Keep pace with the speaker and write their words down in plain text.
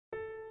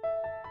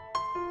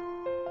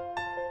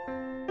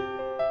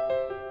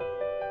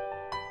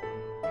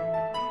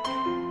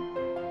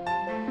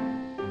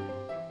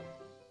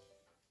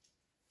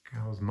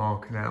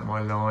marking out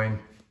my line.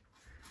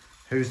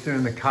 Who's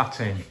doing the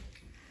cutting?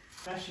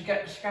 I should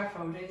get the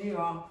scaffolding, you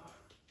are.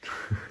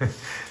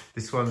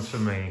 This one's for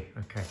me,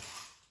 okay.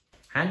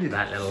 Handy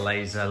that little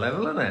laser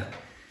level, isn't it?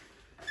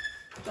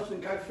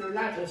 Doesn't go through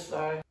ladders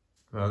though.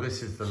 Well,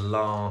 this is the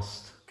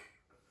last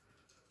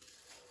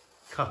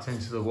cut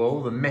into the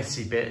wall, the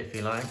messy bit if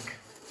you like.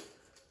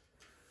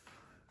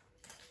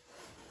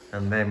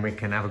 And then we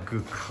can have a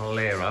good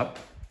clear up.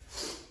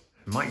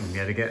 Might even be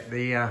able to get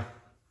the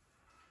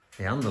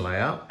underlay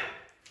up.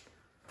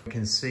 We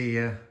can see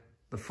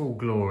the full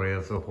glory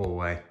of the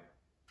hallway.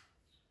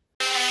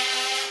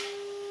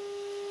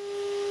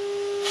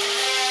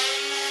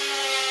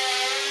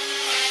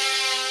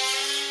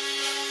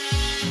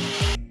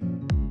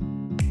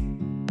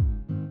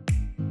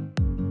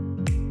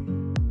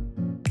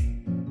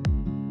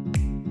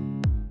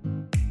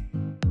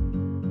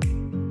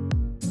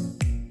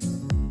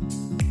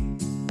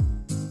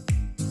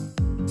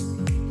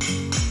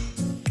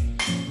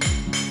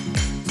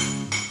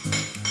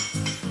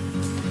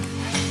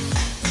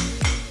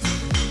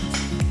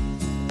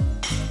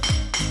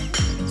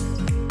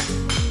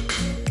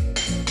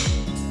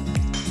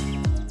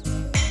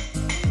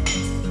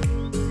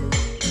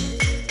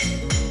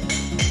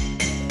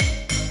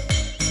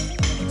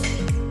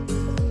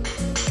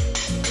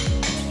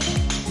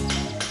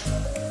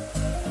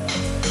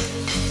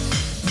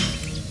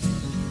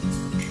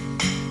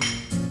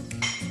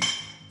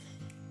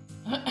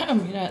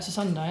 You know, it's a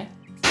Sunday.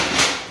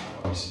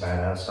 It's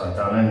about outside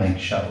done, isn't it?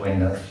 Shut the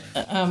window.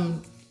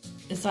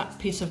 Is that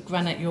piece of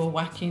granite you're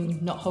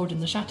whacking not holding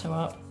the chateau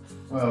up?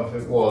 Well, if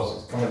it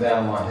was, it's coming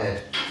down my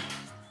head.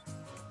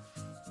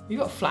 You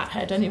got a flat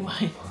head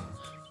anyway.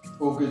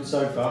 All good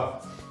so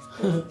far.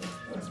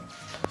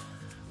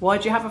 Why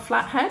do you have a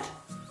flat head?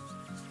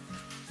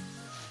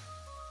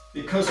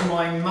 Because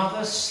my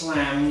mother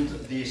slammed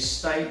the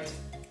estate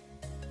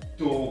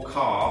door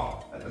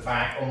car at the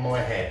back on my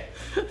head.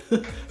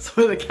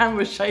 So the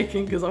camera's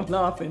shaking because I'm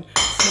laughing.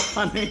 It's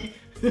not funny.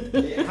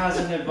 It has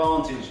an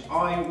advantage.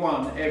 I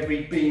won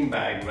every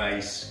beanbag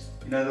race.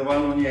 You know, the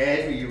one on your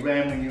head where you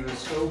ran when you were at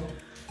school?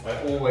 I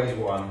always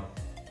won.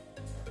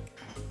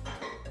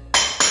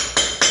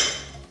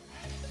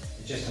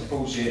 It just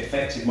unfortunately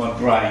affected my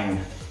brain.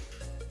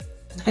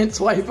 Hence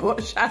why you bought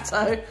a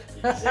chateau.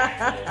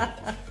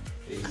 Exactly.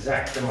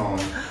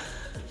 Exactement.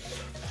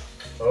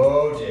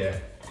 Oh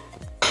dear.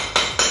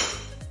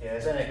 Yeah,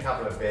 there's only a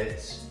couple of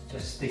bits,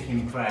 just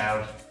sticking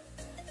proud.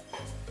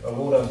 But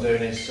all I'm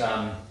doing is,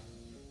 out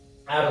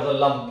of the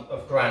lump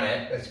of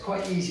granite, it's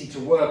quite easy to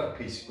work a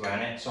piece of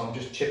granite, so I'm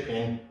just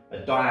chipping a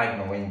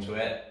diagonal into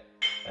it,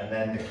 and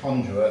then the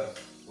conduit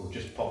will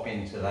just pop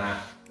into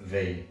that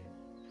V.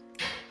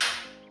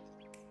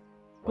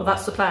 Well,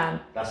 that's the plan.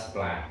 That's the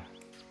plan.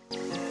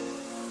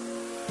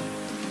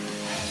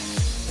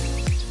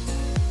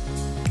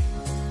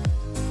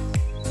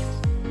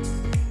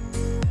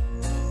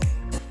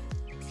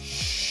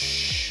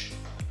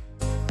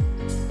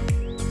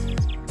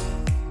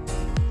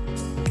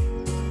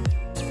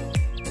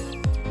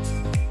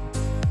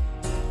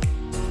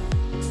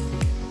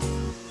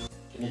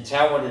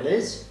 Tell what it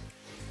is?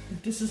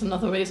 This is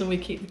another reason we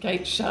keep the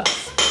gate shut.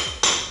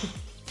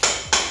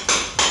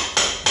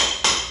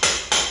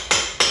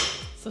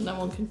 So no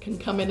one can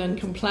come in and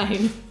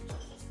complain.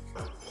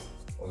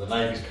 Or the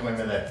neighbours come in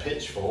with their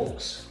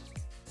pitchforks.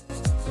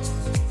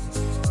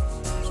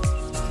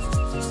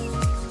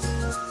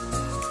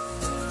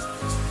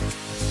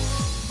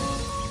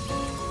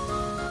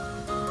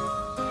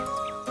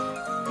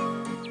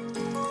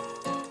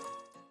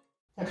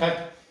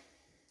 Okay,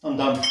 I'm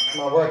done.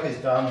 My work is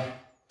done.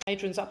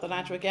 Adrian's up the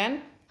ladder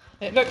again.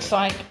 It looks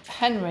like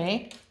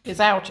Henry is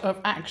out of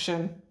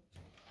action.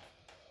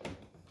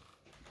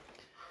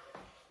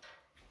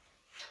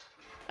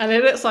 And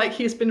it looks like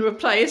he's been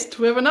replaced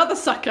with another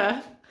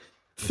sucker.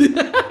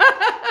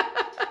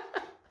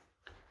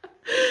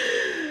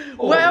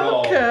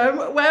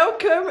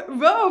 Welcome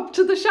Rob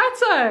to the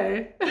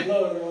chateau.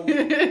 Hello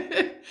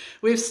everyone.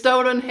 We've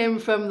stolen him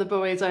from the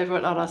boys over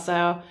at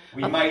RSL.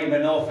 We made him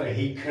an offer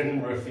he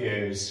couldn't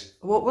refuse.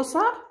 What was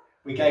that?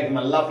 We gave him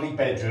a lovely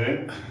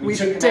bedroom. We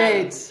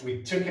did.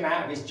 We took him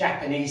out of his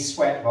Japanese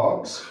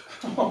sweatbox.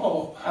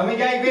 Oh. And we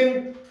gave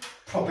him a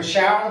proper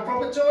shower and a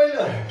proper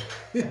toilet.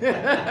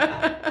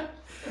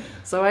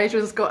 So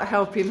Adrian's got a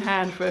helping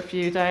hand for a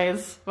few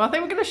days. Well, I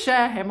think we're going to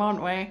share him,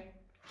 aren't we?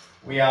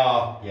 We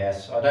are,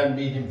 yes. I don't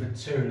need him for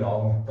too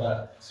long,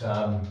 but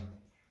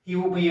he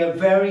will be a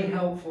very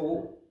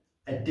helpful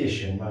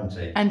addition, won't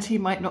he? And he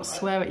might not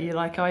swear at you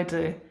like I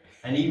do.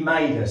 And he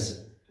made us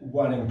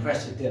one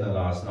impressive dinner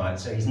last night,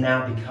 so he's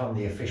now become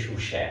the official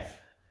chef.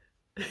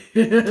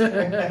 I'm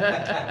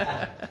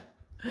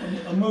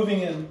moving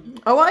in.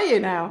 Oh, are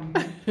you now?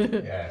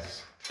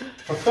 Yes.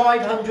 For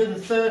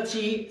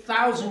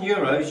 530,000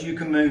 euros, you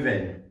can move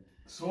in.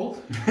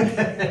 Sold?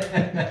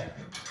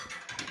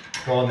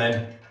 Go on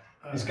then.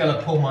 It's going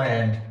to pull my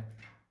end.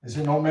 Is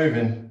it not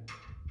moving?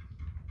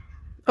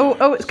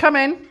 Oh, it's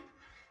coming.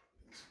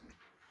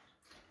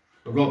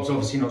 But Rob's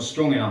obviously not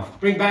strong enough.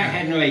 Bring back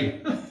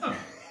Henry.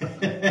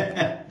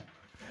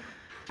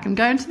 I'm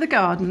going to the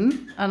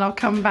garden and I'll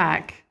come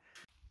back.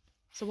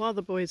 So while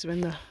the boys are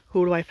in the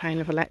hallway playing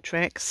with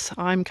electrics,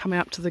 I'm coming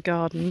up to the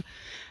garden,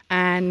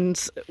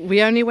 and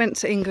we only went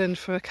to England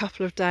for a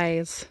couple of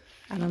days,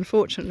 and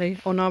unfortunately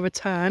on our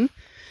return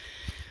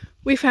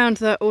we found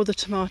that all the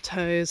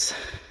tomatoes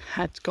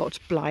had got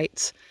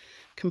blight,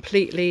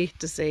 completely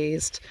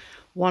diseased.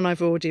 One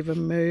I've already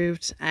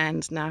removed,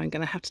 and now I'm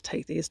going to have to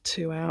take these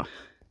 2 out.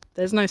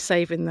 There's no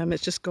saving them,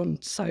 it's just gone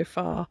so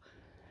far.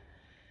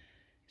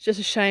 It's just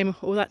a shame,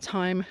 all that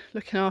time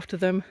looking after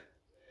them,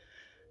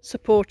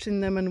 supporting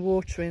them and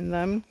watering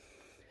them.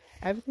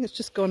 Everything's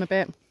just gone a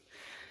bit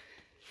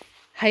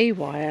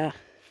haywire.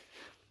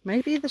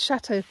 Maybe the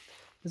Chateau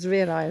has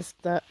realised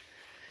that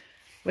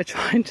we're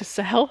trying to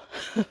sell.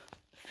 I'm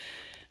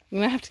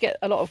going to have to get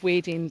a lot of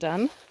weeding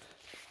done.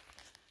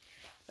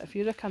 But if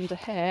you look under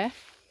here,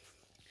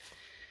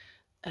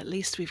 at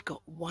least we've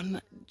got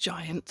one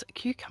giant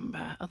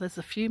cucumber. Oh, there's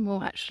a few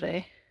more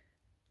actually.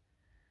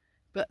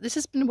 But this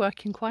has been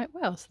working quite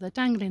well. So they're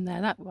dangling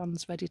there. That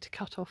one's ready to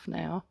cut off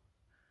now.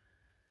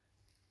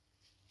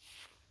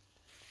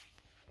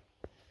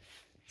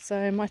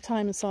 So my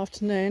time this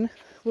afternoon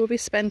will be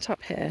spent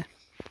up here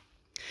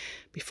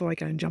before I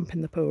go and jump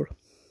in the pool.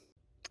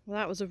 Well,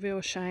 that was a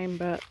real shame,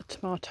 but the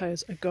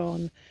tomatoes are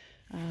gone.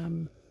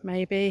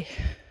 Maybe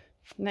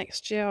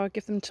next year I'll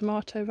give them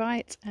tomato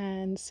right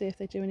and see if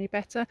they do any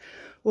better.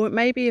 Or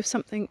maybe if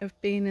something have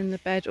been in the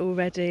bed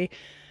already.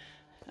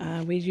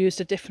 We used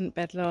a different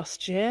bed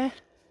last year,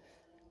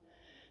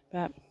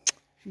 but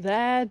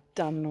they're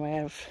done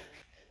with.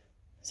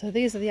 So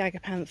these are the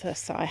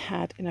agapanthus that I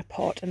had in a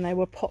pot, and they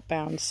were pot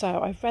bound.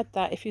 So I've read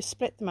that if you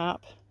split them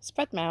up,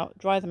 spread them out,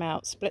 dry them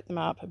out, split them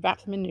up,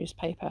 wrap them in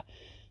newspaper,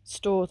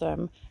 store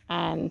them,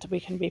 and we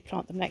can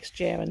replant them next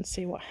year and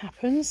see what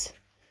happens.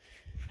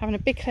 Having a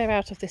big clear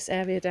out of this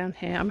area down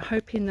here. I'm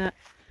hoping that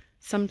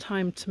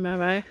sometime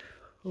tomorrow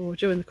or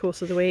during the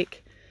course of the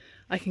week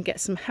I can get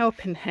some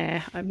help in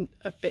here. I'm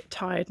a bit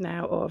tired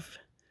now of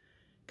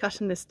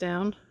cutting this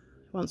down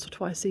once or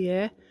twice a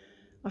year.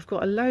 I've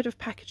got a load of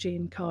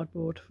packaging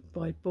cardboard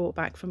I bought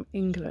back from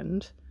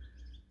England,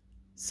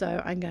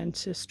 so I'm going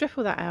to strip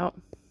all that out,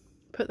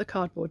 put the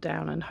cardboard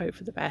down and hope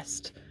for the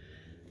best,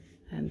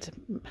 and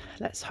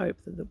let's hope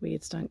that the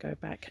weeds don't go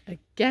back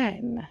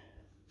again.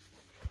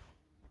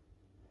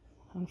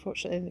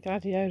 Unfortunately the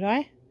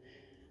gladioli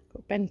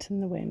got bent in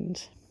the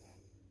wind.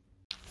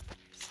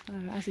 So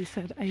as he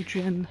said,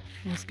 Adrian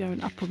was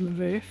going up on the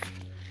roof.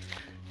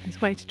 He's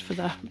waited for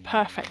the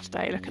perfect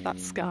day. Look at that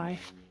sky.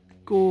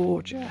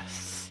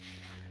 Gorgeous.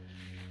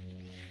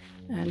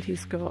 And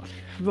he's got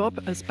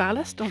Rob as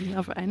ballast on the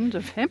other end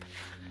of him.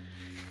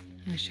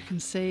 As you can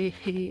see,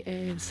 he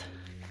is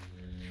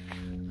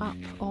up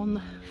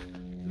on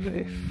the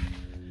roof.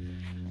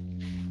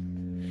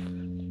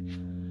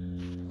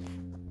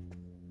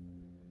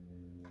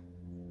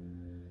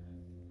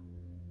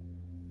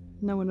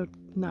 No one would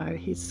know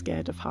he's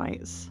scared of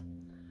heights.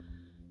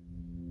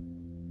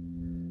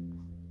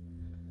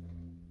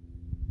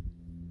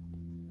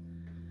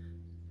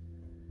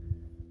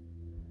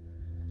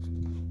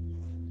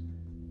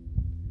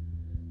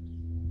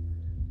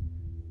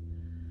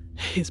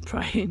 He's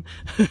praying,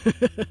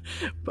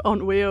 but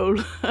aren't we all?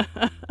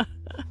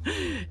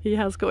 He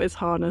has got his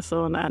harness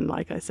on, and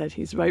like I said,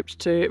 he's roped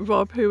to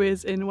Rob, who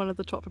is in one of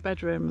the top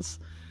bedrooms.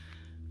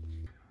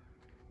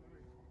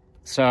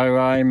 So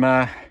I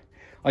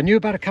knew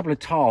about a couple of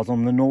tiles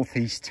on the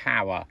northeast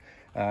tower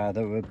that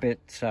were a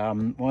bit,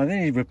 well, they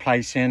need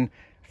replacing.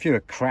 A few are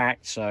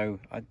cracked, so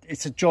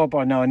it's a job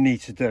I know I need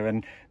to do.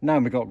 And now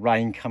we've got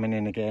rain coming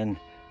in again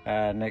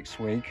next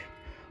week.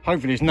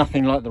 Hopefully it's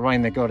nothing like the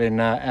rain they got in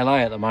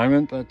LA at the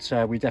moment,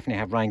 but we definitely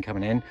have rain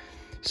coming in.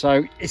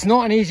 So it's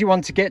not an easy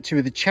one to get to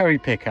with the cherry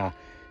picker,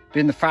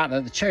 being the fact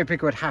that the cherry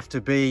picker would have to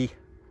be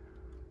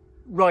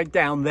right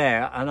down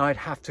there, and I'd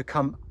have to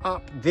come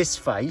up this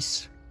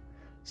face.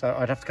 So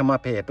I'd have to come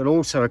up here, but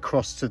also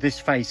across to this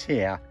face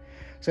here.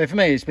 So for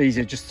me, it's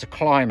easier just to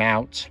climb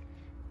out.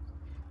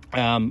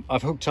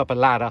 I've hooked up a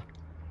ladder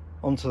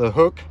onto the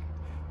hook,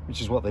 which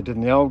is what they did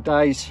in the old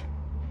days.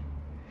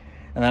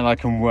 And then I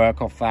can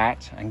work off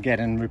that and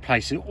get and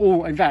replace it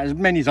all. In fact, as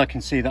many as I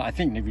can see that I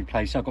think need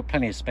replaced. I've got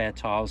plenty of spare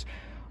tiles.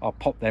 I'll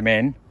pop them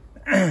in.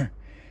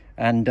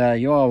 And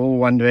you are all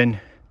wondering,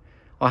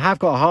 I have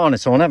got a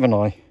harness on, haven't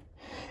I?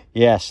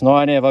 Yes,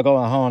 not only have I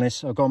got a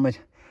harness, I've got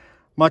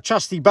my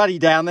trusty buddy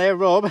down there,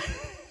 Rob.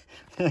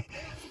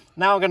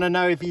 Now I'm going to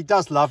know if he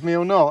does love me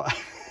or not.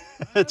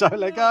 Don't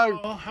let go.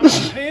 Oh, how are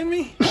you paying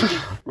me?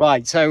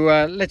 Right,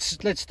 so let's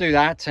do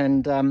that.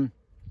 And as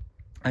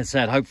I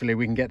said, hopefully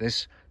we can get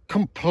this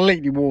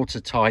completely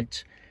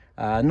watertight.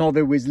 Not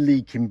that it was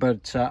leaking,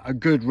 but a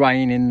good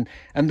rain in,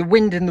 and the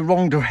wind in the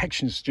wrong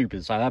direction is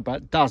stupid, so that, but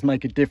it does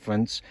make a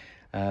difference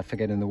for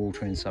getting the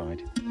water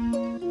inside.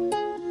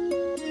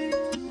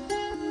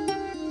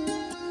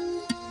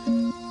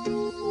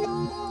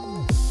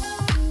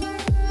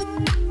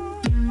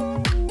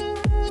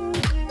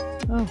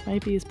 Oh,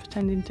 maybe he's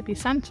pretending to be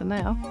Santa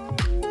now.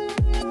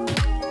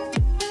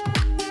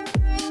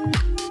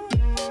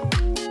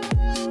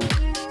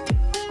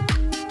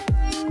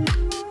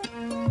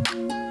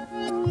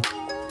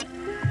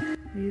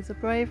 He's a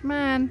brave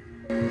man.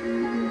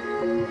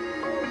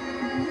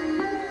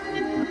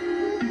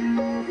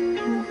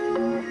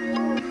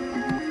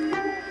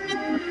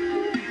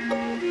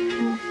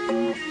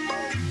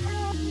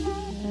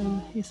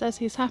 He says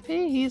he's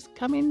happy, he's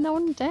coming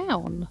on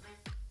down,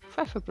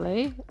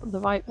 preferably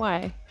the right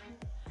way.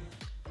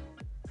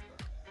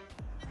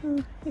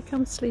 Oh, here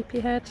comes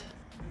Sleepyhead.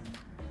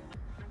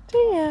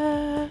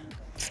 Dear!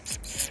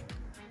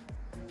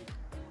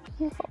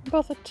 I'm not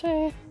bothered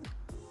too.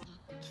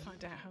 To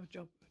find out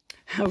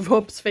how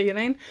Rob's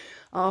feeling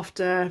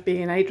after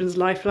being Adrian's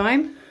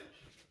lifeline.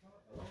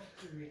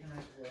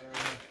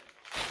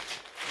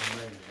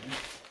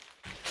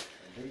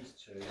 These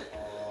two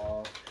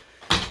are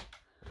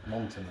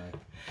Montenay.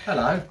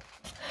 Hello.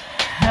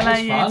 Hello,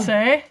 you fun.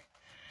 two.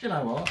 Do you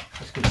know what?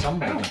 That's good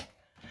sunbathing.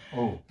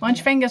 Oh. Mind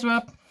your fingers,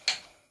 Rob.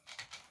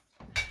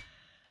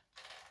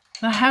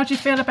 Now, how do you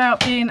feel about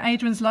being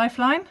Adrian's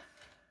lifeline?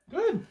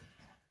 Good.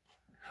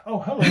 Oh,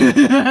 hello.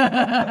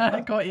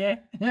 I got you.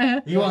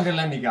 You weren't going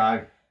to let me go.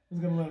 I was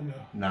going to let him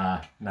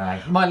know. Nah.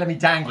 You might let me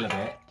dangle a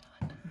bit.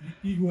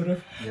 You would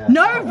have. Yeah.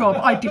 No, Rob,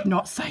 I did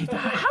not say that.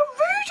 How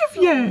rude of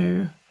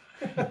you.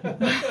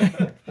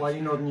 Why are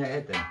you nodding your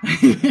head then?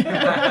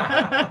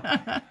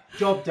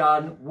 Job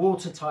done.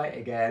 Watertight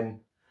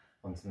again.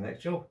 On to the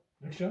next job.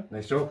 Next job?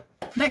 Next job.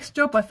 Next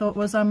job I thought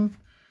was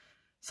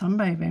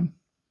sunbathing.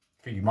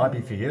 It might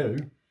be for you.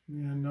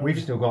 Yeah, no. We've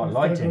still got We've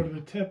lighting. Got to go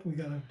to the tip. We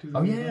got to do the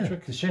Oh yeah,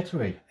 electric. the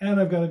Chateau. And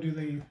I've got to do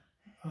the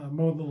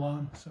mow the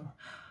lawn. So.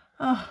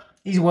 Oh.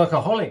 He's a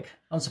workaholic.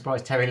 I'm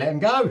surprised Terry let him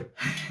go.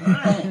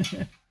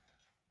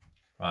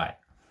 Right.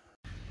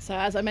 So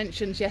as I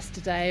mentioned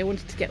yesterday, I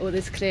wanted to get all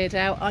this cleared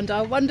out and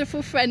our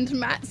wonderful friend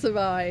Matt's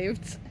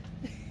arrived.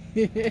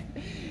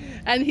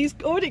 And he's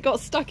already got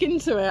stuck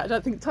into it. I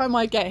don't think by the time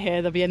I get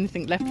here there'll be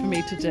anything left for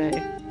me to do.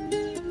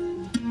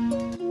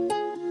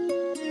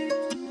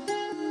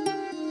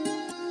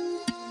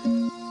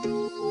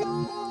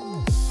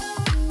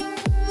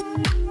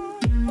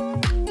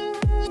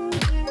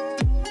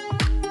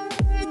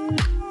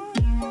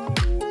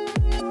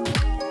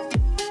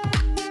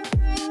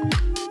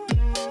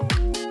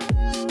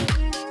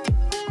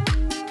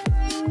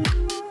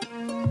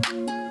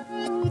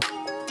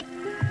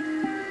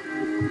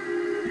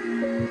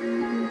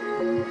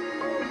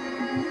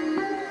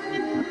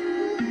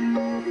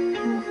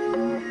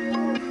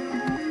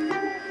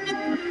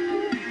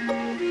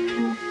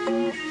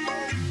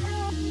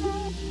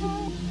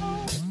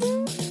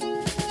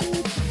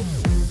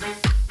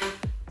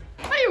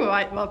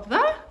 Right, Rob,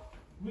 there?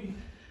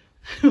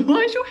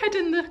 Why is your head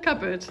in the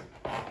cupboard?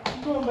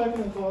 I'm going back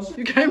in the closet.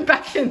 You're going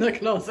back in the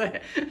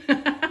closet.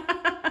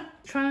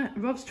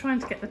 Rob's trying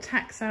to get the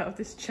tacks out of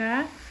this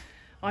chair.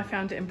 I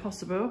found it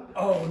impossible.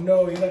 Oh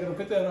no, you're not going to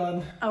put that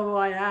on. Oh,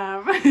 I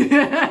am. We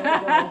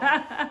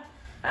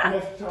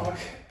have to talk.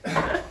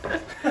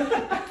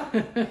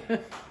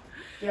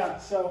 Yeah,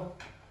 so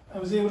I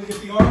was able to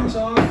get the arms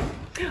off.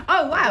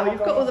 Oh wow, you've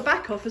got all the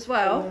back off as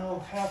well.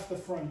 Now half the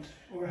front,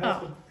 or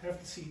half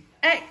the seat.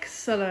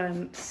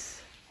 Excellent.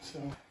 So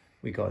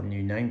We got a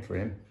new name for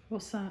him.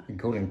 What's that? We can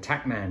call him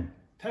Tackman.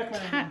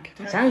 Tack.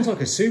 Sounds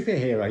like a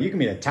superhero. You can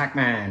be the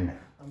Tackman.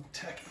 I'm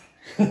tacky.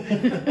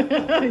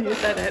 You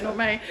said it, not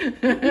me.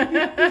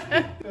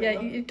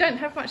 Yeah, you don't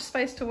have much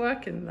space to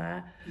work in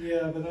there.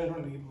 Yeah, but I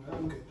don't need one.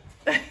 I'm good.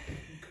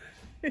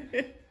 I'm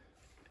good.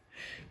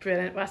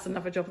 Brilliant. That's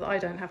another job that I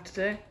don't have to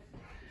do.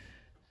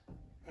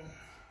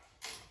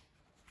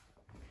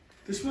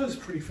 This was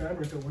pretty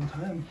fabric at one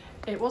time.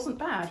 It wasn't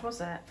bad,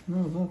 was it?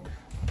 No, look.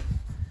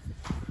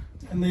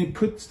 And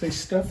they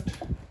stuffed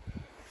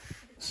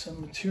some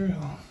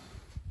material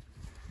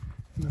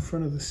in the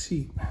front of the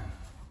seat.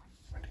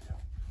 Where'd it go?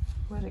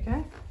 Where'd it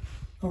go?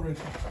 Oh, right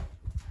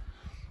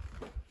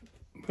there.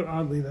 But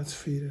oddly, that's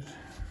faded.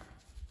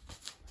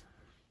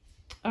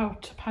 Oh,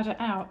 to pad it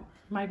out.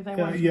 Maybe they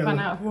Yeah, ran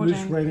out of it was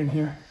wooding. right in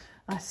here.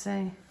 I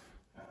see.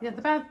 Yeah,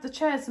 the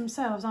chairs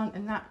themselves aren't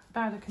in that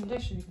bad a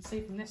condition. You can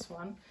see from this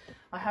one.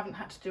 I haven't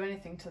had to do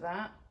anything to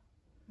that.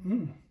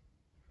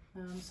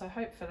 So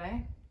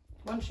hopefully,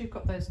 once you've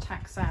got those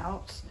tacks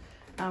out,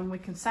 we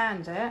can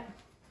sand it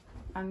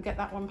and get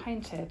that one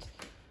painted.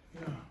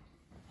 Yeah.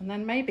 And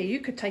then maybe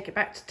you could take it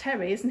back to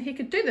Terry's and he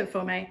could do them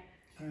for me.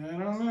 I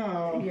don't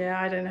know.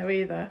 Yeah, I don't know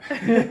either.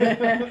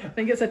 I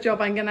think it's a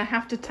job I'm going to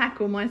have to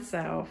tackle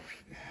myself.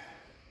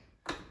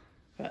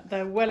 But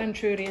they're well and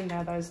truly in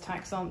there, those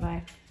tacks, aren't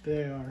they?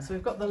 They are. So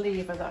we've got the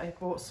lever that I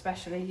bought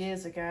specially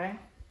years ago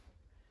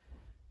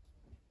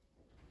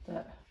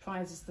that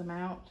prizes them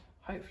out,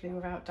 hopefully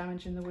without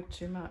damaging the wood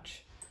too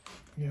much.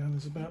 Yeah,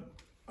 there's about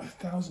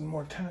 1,000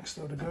 more tacks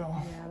though to go.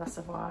 Yeah, that's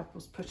why I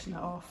was putting it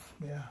off.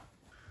 Yeah.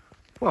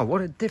 Well,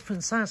 what a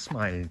difference that's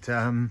made.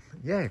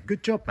 Yeah,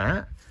 good job,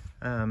 Matt.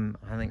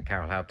 I think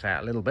Carol helped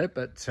out a little bit,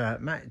 but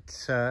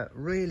Matt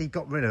really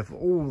got rid of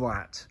all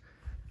that,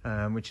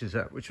 which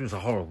was a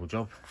horrible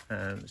job,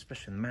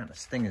 especially the amount of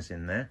stingers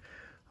in there.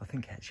 I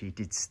think actually he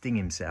did sting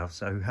himself,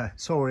 so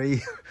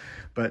sorry.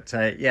 But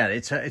yeah,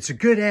 it's a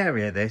good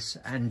area, this,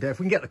 and if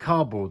we can get the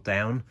cardboard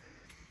down,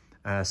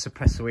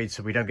 suppress the weeds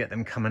so we don't get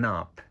them coming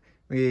up.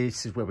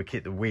 This is where we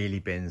keep the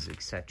wheelie bins,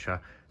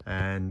 etc.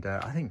 And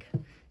I think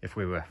if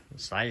we were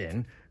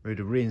staying, we'd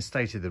have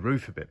reinstated the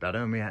roof a bit better,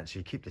 and we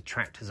actually keep the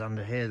tractors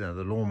under here,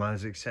 the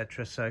lawnmowers,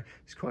 etc. So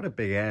it's quite a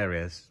big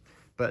area.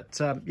 But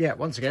yeah,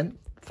 once again,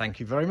 thank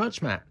you very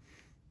much, Matt.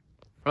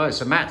 Right,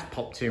 so Matt's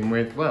popped in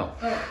with, well...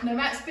 No,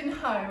 Matt's been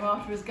home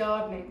after his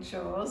gardening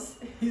chores.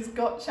 He's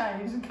got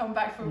changed and come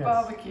back from a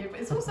barbecue, but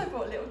he's also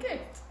brought a little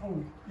gift.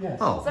 Oh, yes.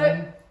 Oh.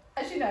 So,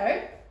 as you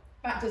know,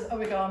 Matt does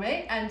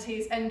origami, and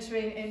he's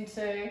entering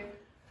into...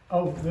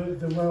 Oh,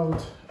 the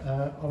World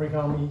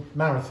Origami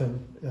Marathon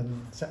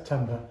in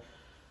September.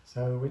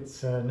 So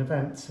it's an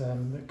event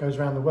that goes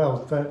around the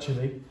world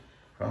virtually.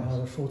 There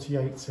are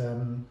 48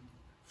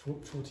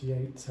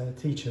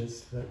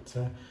 teachers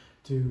that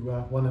do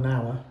 1 an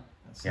hour.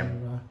 So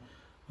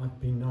I've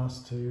been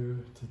asked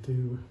to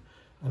do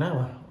an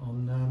hour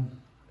on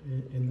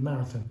in the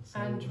marathon. So,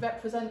 and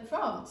represent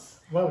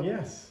France. Well,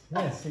 yes,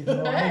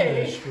 even more in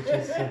English, which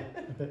is a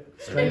bit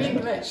strange. In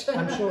English.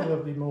 I'm sure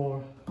there'll be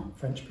more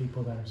French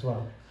people there as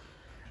well.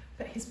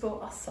 But he's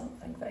brought us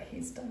something that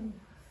he's done.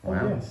 Oh,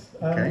 wow. yes.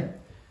 Okay.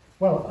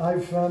 Well, I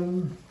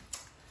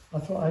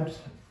thought I'd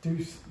do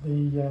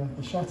the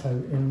chateau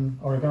in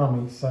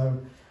origami, so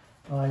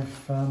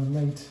I've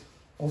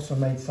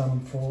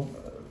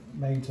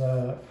made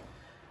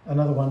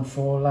another one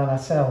for La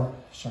Nacelle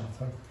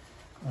Chateau.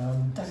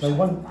 So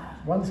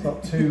one's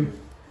got two.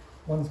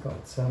 One's got,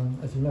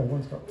 as you know,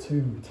 one's got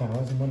 2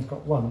 towers and one's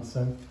got 1.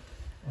 So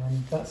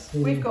that's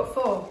the. We've got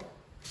 4.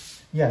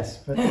 Yes,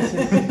 but this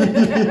is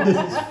this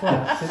is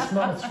flat. It's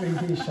not a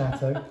 3D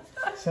chateau.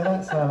 So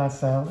that's La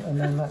Nacelle, and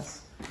then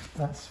that's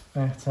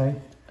Ferte.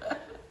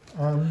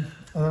 And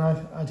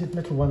then I did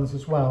little ones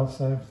as well.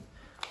 So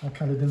I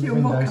coloured in the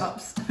windows. Your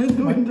mock-ups in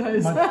the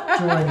windows. My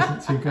drawing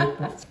isn't too good,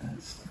 but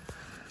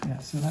yeah.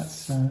 So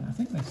that's. I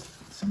think there's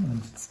some of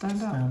them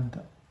stand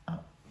up.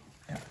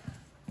 Yeah.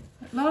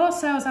 La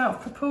Nacelle's out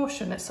of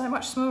proportion. It's so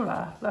much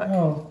smaller. Look.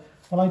 Oh,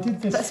 well, I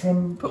did this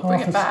from bring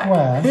half it a back.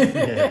 square.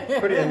 Yeah,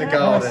 put it in the I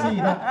garden.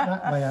 see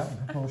that way out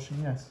of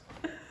proportion. Yes.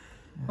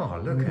 Oh,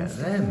 look at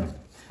them.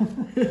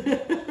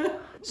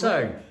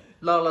 So,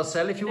 La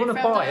Nacelle, if you want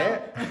to buy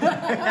it,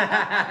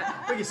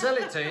 we can sell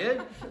it to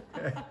you.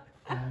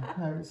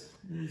 No,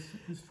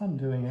 it was fun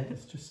doing it.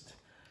 It's just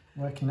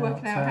working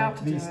out how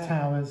to these do it.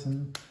 towers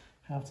and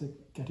how to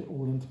get it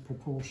all into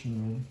proportion,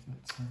 really.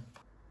 But,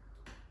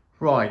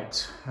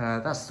 Right,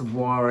 that's the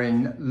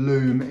wiring,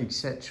 loom,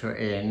 etc.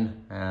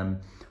 in.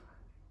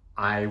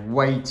 I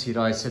waited,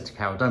 I said to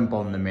Carol, don't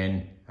bond them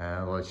in.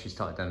 Well, she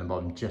started down the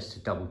bottom just to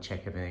double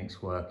check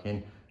everything's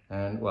working.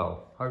 And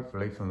well,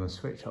 hopefully from the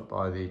switch up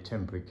by the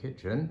temporary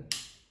kitchen,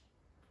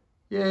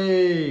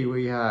 yay,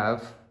 we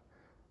have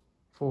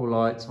 4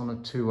 lights on a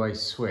 2-way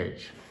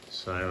switch.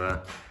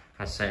 So,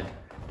 as I said,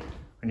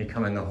 when you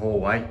come in the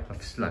hallway,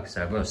 like I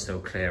said, we'll still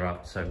clear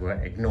up, so we'll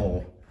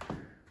ignore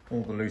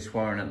all the loose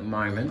wiring at the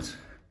moment,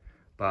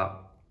 but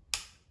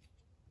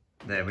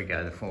there we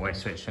go, the 4-way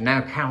switch. So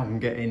now Carol can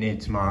get in here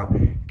tomorrow,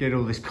 get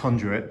all this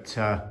conduit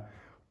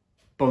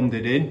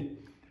bonded in,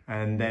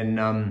 and then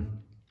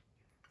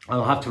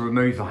I'll have to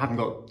remove, I haven't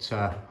got,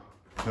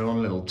 they're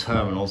on little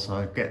terminals, so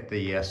I'll get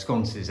the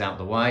sconces out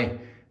the way,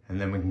 and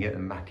then we can get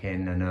them back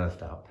in and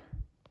earthed up.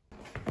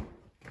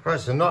 Right,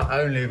 so not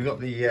only have we got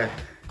the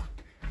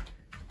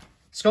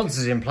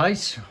sconces in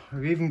place,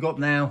 we've even got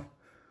now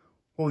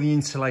all the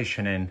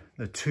insulation in,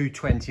 the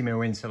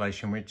 220mm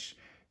insulation, which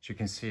as you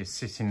can see is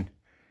sitting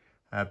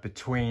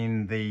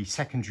between the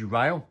secondary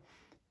rail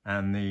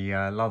and the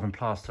lath and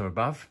plaster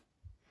above.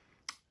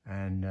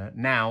 And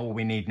now all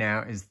we need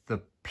now is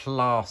the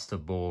plaster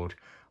board.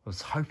 I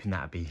was hoping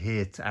that would be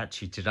here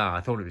actually today. I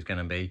thought it was going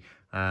to be,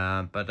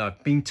 but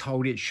I've been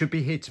told it should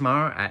be here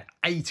tomorrow at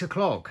 8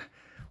 o'clock.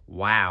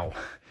 Wow.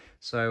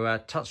 So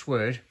touch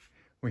wood,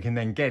 we can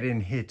then get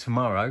in here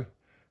tomorrow.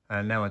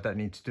 And now I don't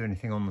need to do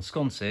anything on the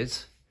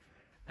sconces,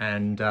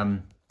 and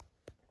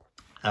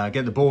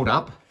get the board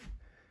up.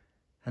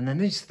 And then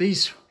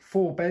these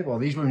 4 bed, well,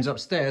 these rooms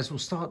upstairs will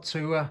start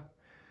to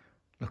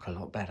look a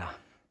lot better.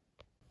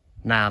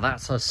 Now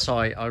that's a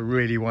sight I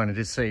really wanted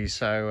to see.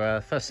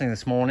 So first thing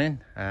this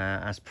morning,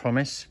 as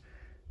promised,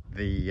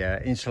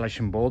 the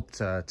insulation board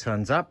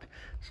turns up.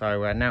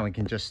 So now we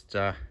can just,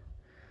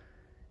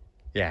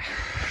 yeah,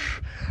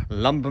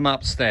 lump them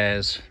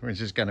upstairs,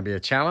 which is going to be a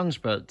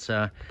challenge, but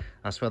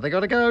that's where they got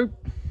to go.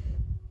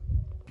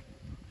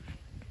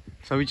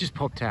 So we just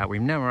popped out.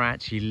 We've never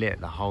actually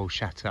lit the whole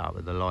chateau up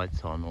with the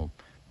lights on, or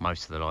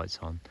most of the lights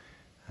on,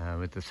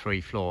 with the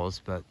 3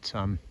 floors. But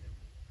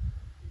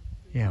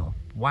yeah,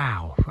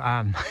 wow.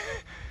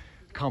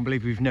 Can't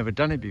believe we've never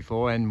done it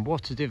before, and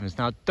what a difference.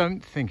 Now, I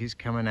don't think it's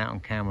coming out on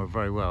camera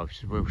very well, which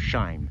is a real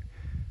shame.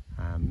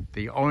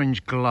 The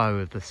orange glow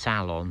of the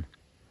salon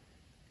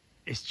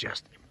is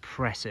just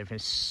impressive.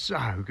 It's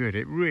so good.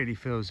 It really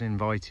feels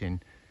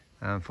inviting.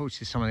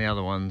 Unfortunately, some of the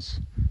other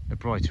ones, the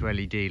brighter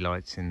LED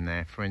lights in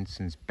there, for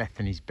instance,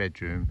 Bethany's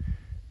bedroom,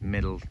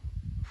 middle,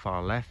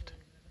 far left.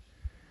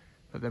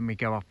 But then we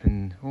go up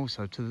and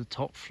also to the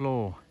top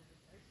floor.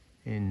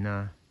 in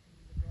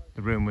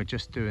the room we're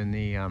just doing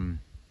the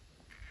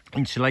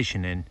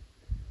insulation in.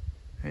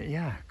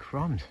 Yeah,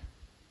 crumbs.